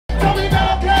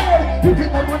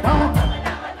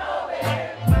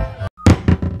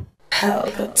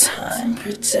Pelpa time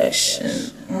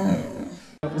protection.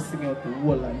 I'm sing out the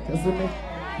whole life, you see me?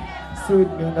 See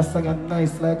with me and the song is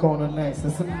nice like all the nice.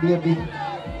 Listen, baby,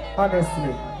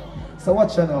 honestly. So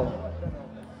watch you now.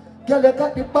 Girl, you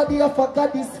got the body of a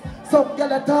goddess. Some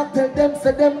girl talk, tell them,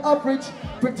 say them average.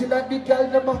 Pretty like the girl,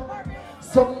 them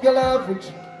some girl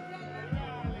average.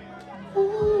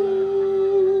 Ooh,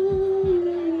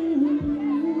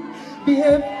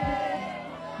 behave.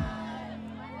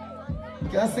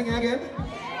 Can I sing again?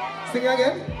 Sing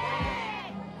again?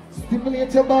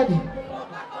 Stimulate your body.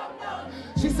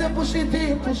 She said push it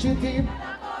in, push it in.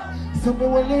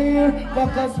 Someone will hear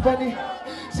back as bunny.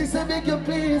 She said make you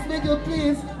please, make you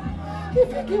please. If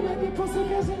you give me the pussy,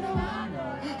 pussy now.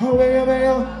 Oh, where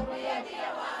you?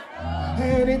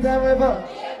 Anytime ever.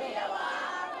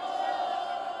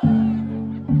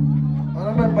 I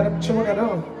remember them children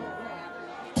though.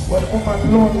 When the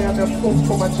woman lonely and the folks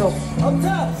come and jump. Up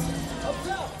top! Up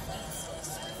top!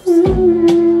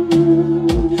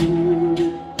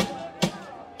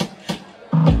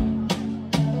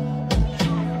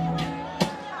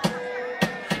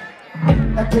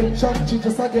 Attention, she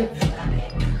just again.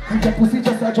 And your pussy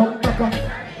just a jump back up.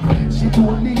 She too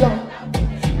only young.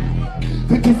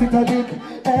 The kiss it a dick.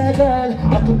 Hey girl,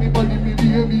 I told me body me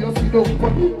baby, you sit down for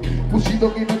me. Push it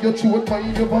down in your throat,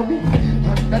 find your body.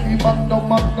 And then the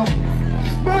magnum.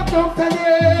 Magnum tell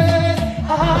you,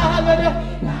 all of you.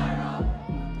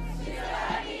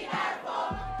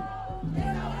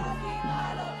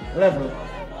 Level.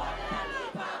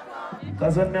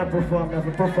 Because when I perform, I have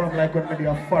to perform like when I'm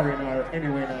a foreigner or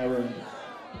anywhere in the world.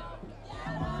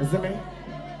 You see me?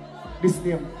 This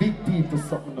name big people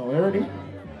something now, you ready?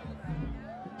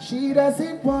 She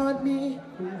doesn't want me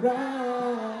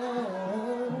around.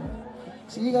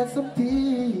 She got some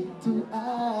teeth to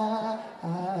eye.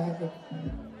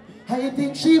 I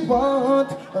think she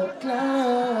want a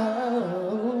clown,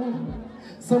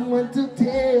 someone to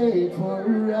take for a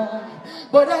ride.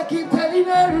 But I keep telling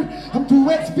her I'm too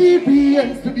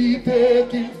experienced to be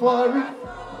taken for it.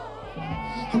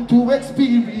 I'm too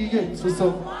experienced for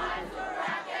some.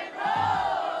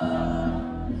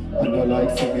 I don't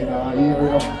like singing I hear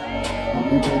you. I'm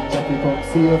the big Jackie come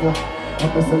save you. I'm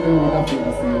messing me with a feel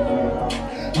the same way.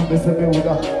 I'm messing me with a.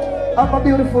 I'm a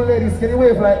beautiful ladies, can you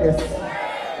wave like this?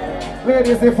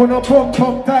 Ladies, if you no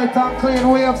pump tight and clean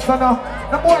waves, so no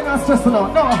boy not stressing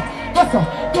out, no. Go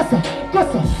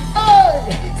so. Hey!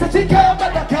 So she can't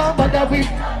bother with.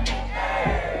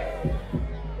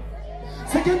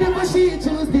 So you never she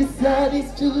choose this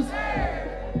choose.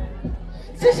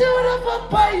 So she wanna fuck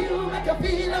by you, make her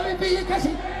feel how we feel, cause she.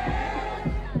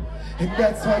 And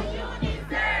that's why.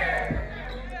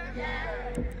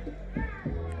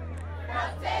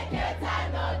 Just take your time,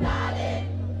 no darling.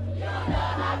 You don't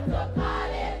have to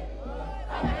call it.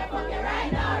 I'm gonna fuck you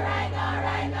right now,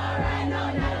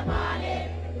 not the morning.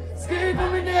 Scream for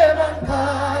me name and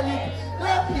call it.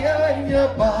 Love you in your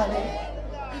body.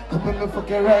 Come and fuck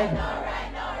you right now.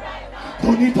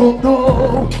 Turn it up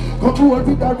now. Come roll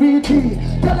with a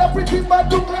Riri. Tell her pretty man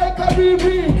look like a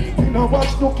Riri. You know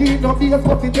watch no kid, no be a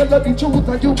puppy. Tell her the truth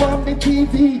and you want me TV.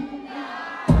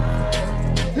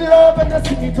 Love and I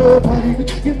sing it up high.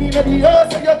 Give me the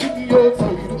house and you give me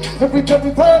outside. Every time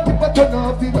we talk, if I turn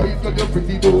off the light, girl, you're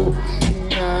pretty though.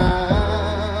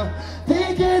 Nah,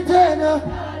 take it now.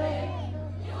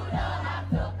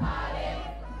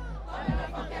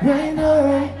 Right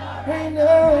now.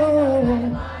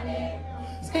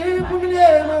 Scream for me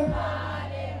there, man.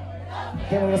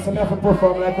 Can't listen to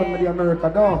perform like when I'm in America,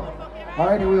 no.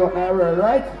 Or anyway out in the world,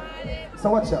 right? So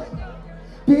watch out.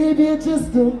 Baby, you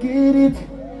just don't get it.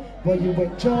 But you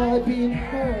enjoy being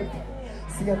hurt.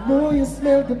 See, I know you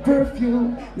smell the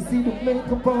perfume. You see the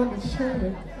makeup on the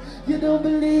shirt. You don't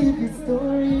believe your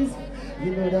stories.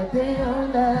 You know that they are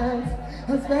lies.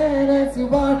 As bad as you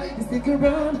are, you stick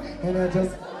around. And I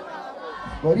just.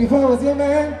 But if I was your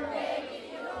man,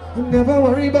 you never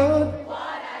worry about what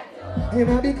I do. And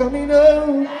I'll be coming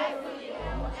home.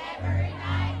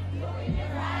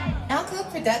 Alcohol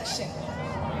production.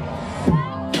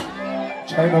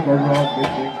 China go round me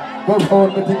thing. Go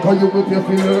round me thing, cause you will be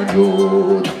feeling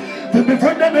good. Then me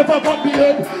friend them never come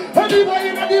behind. Anybody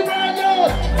in the brand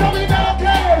yard, so we don't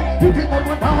care. You think I'm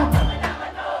one now?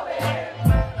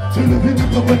 So you live in the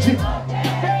country.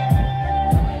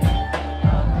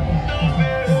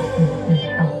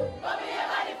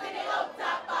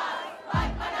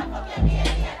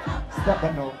 Stop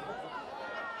that now.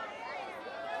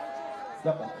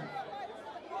 Stop that.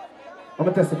 I'm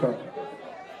gonna test the crowd.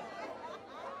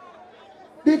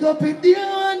 Big up in the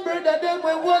one brother, them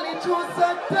when walling through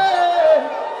some pain.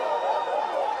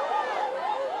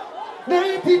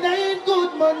 Anything I ain't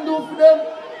good man do for them.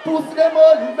 Push them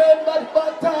all, remember the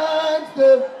bad times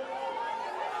them.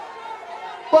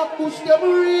 But push them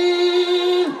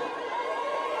real.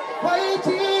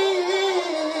 Fighting.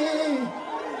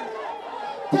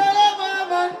 Tell them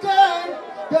mankind.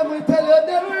 Them will tell you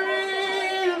they're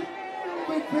real.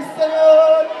 With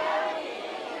Christian.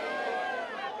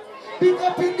 Pick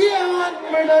up in the hand,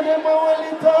 murder them all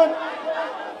it on.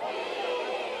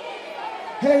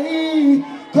 Hey,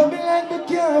 come in like me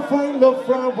can't find love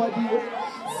from nobody.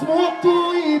 Smoke to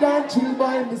weed and chill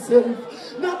by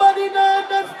myself. Nobody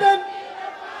don't understand.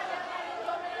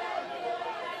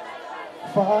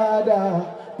 Father,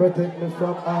 protect me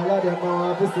from all of them who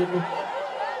want to see me.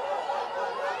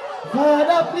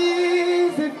 Father,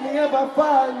 please, if me ever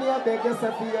fall, me I beg you to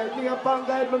fear me up and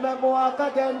guide me, make me walk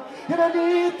again. You don't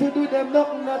need to do them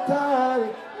nothing at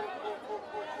all.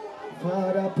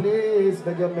 Father, please,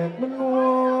 beg you make me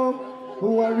know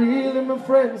who are really my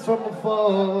friends from the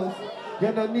foes.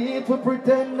 You don't need to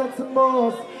pretend that's the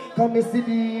most. Come and see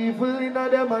the evil in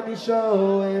them and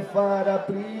show. Hey, Father,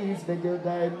 please, beg you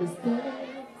guide me steps.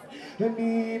 You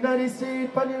need on the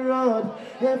street, on the road.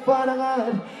 Hey, Father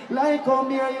God, like how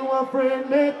me and you are friend,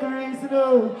 make a reason,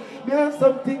 know. Me have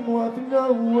something more to know.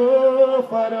 Oh,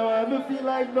 Father, I me feel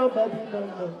like nobody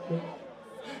knows.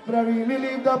 But I really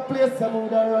leave that place, I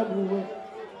would have run away.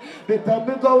 Better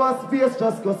me go a space,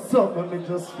 just go somewhere, me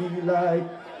just feel like.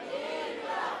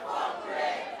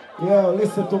 Yo,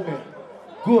 listen to me.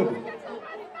 Good.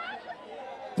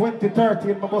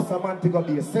 2013, my boss a man to go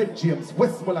be St. James,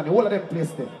 Westmoreland, all of them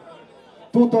places there.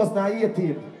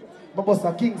 2018, my boss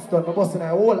a Kingston, my boss in a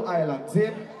whole island. See?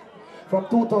 From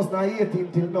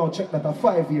 2018 till now, check that a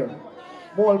 5 year.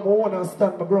 More want to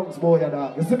stand my Bronx boy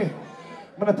dog. You see me?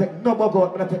 I'm not take no bug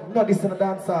out, I'm not take no this in a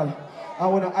dance hall. I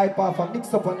want to hype off and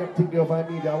mix up on them things over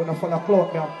media. I want to follow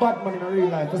clout, me a bad man in a real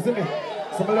life. You see me?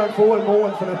 So I learn for all my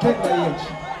own from a tender age.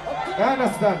 You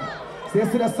understand? So you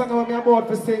see the song I'm about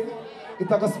to sing? It's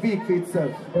going to speak for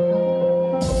itself.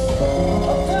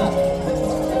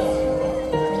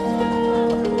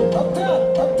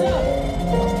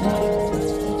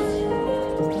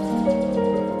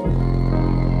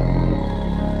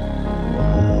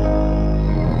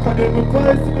 And then we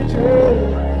pass to the trail.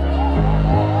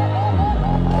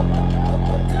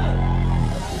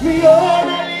 Me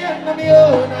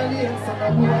own alien, so my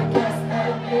boy can't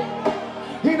stand it.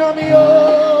 You know me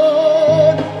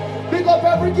own. Big up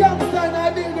every youngster and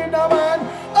I building a man.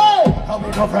 Hey, I'm in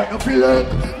a fright of feeling.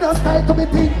 No style to me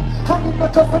think. I'm in my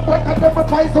trust and work and never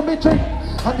twice to me drink.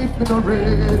 And if me no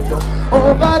red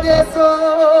over there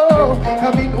so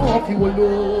come in off you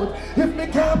alone. If me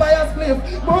can't buy a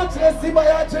spliff, much less see buy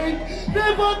a drink.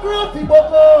 Never grow up in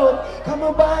Boko. Come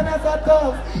on born as a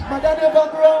tough. Mother never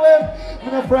grow up.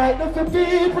 Me no frightened for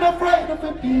people, no frightened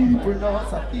for people. No,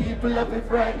 some people have been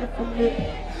frightened for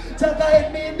me. Just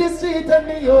guide me in the street and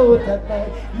me out at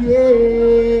night.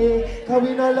 Yeah, cause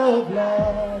we no love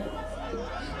love.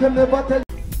 Them never tell.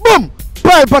 Boom!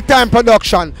 Pelpa Time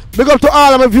Production. Big up to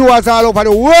all of my viewers all over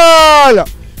the world.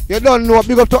 You don't know.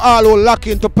 Big up to all who lock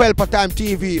into Pelpa Time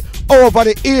TV over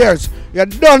the years. You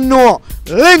don't know.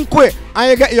 Link with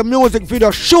and you get your music video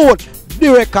shoot,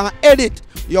 direct and edit.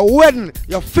 Your wedding,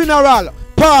 your funeral,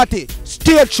 party,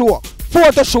 stage show,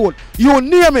 photo shoot, you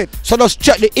name it. So just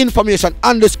check the information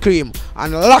on the screen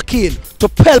and lock in to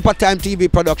Pelpa Time TV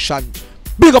Production.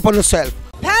 Big up on yourself.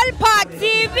 Pelpa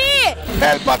TV!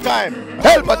 Pelpa Time!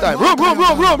 Pelpa Time! Room!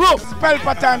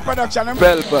 Pelpa Time Production.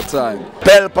 Pelpa Time.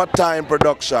 Pelpa Time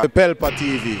Production. Pelpa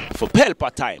TV. For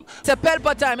Pelpa Time. It's a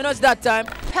Pelpa Time, you know it's that time.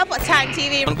 Pelpa Time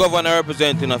TV. I'm governor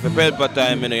representing of Pelpa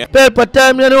Time, you know. Pelpa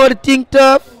Time, you know what the thing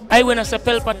tough? I when I say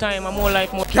Pelpa Time, I'm more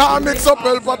like more. Can't mix up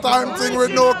Pelpa Time thing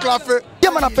with no coffee.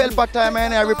 Yeah, man, a Pelpa Time,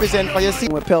 and I represent for you. See,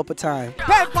 with Pelpa Time.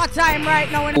 Pelpa Time right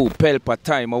now. Oh, Pelpa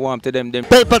Time, I want to them.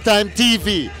 Pelpa Time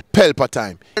TV. Pelpa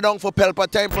Time. Down for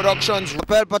Pelpa Time Productions.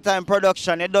 Pelpa Time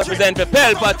Production. It does Represent for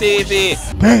Pelpa TV.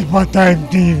 Pelpa Time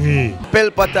TV.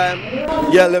 Pelpa Time.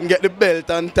 Yeah, let them get the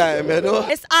belt on time, you know.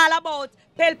 It's all about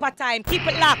Pelpa Time. Keep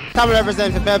it locked. Come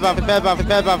represent for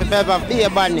Pelpa, be a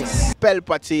badness.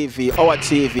 Pelpa TV, our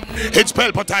TV. It's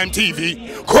Pelpa Time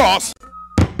TV. Cross.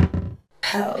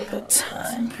 Pelpa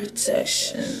Time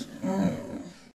Protection.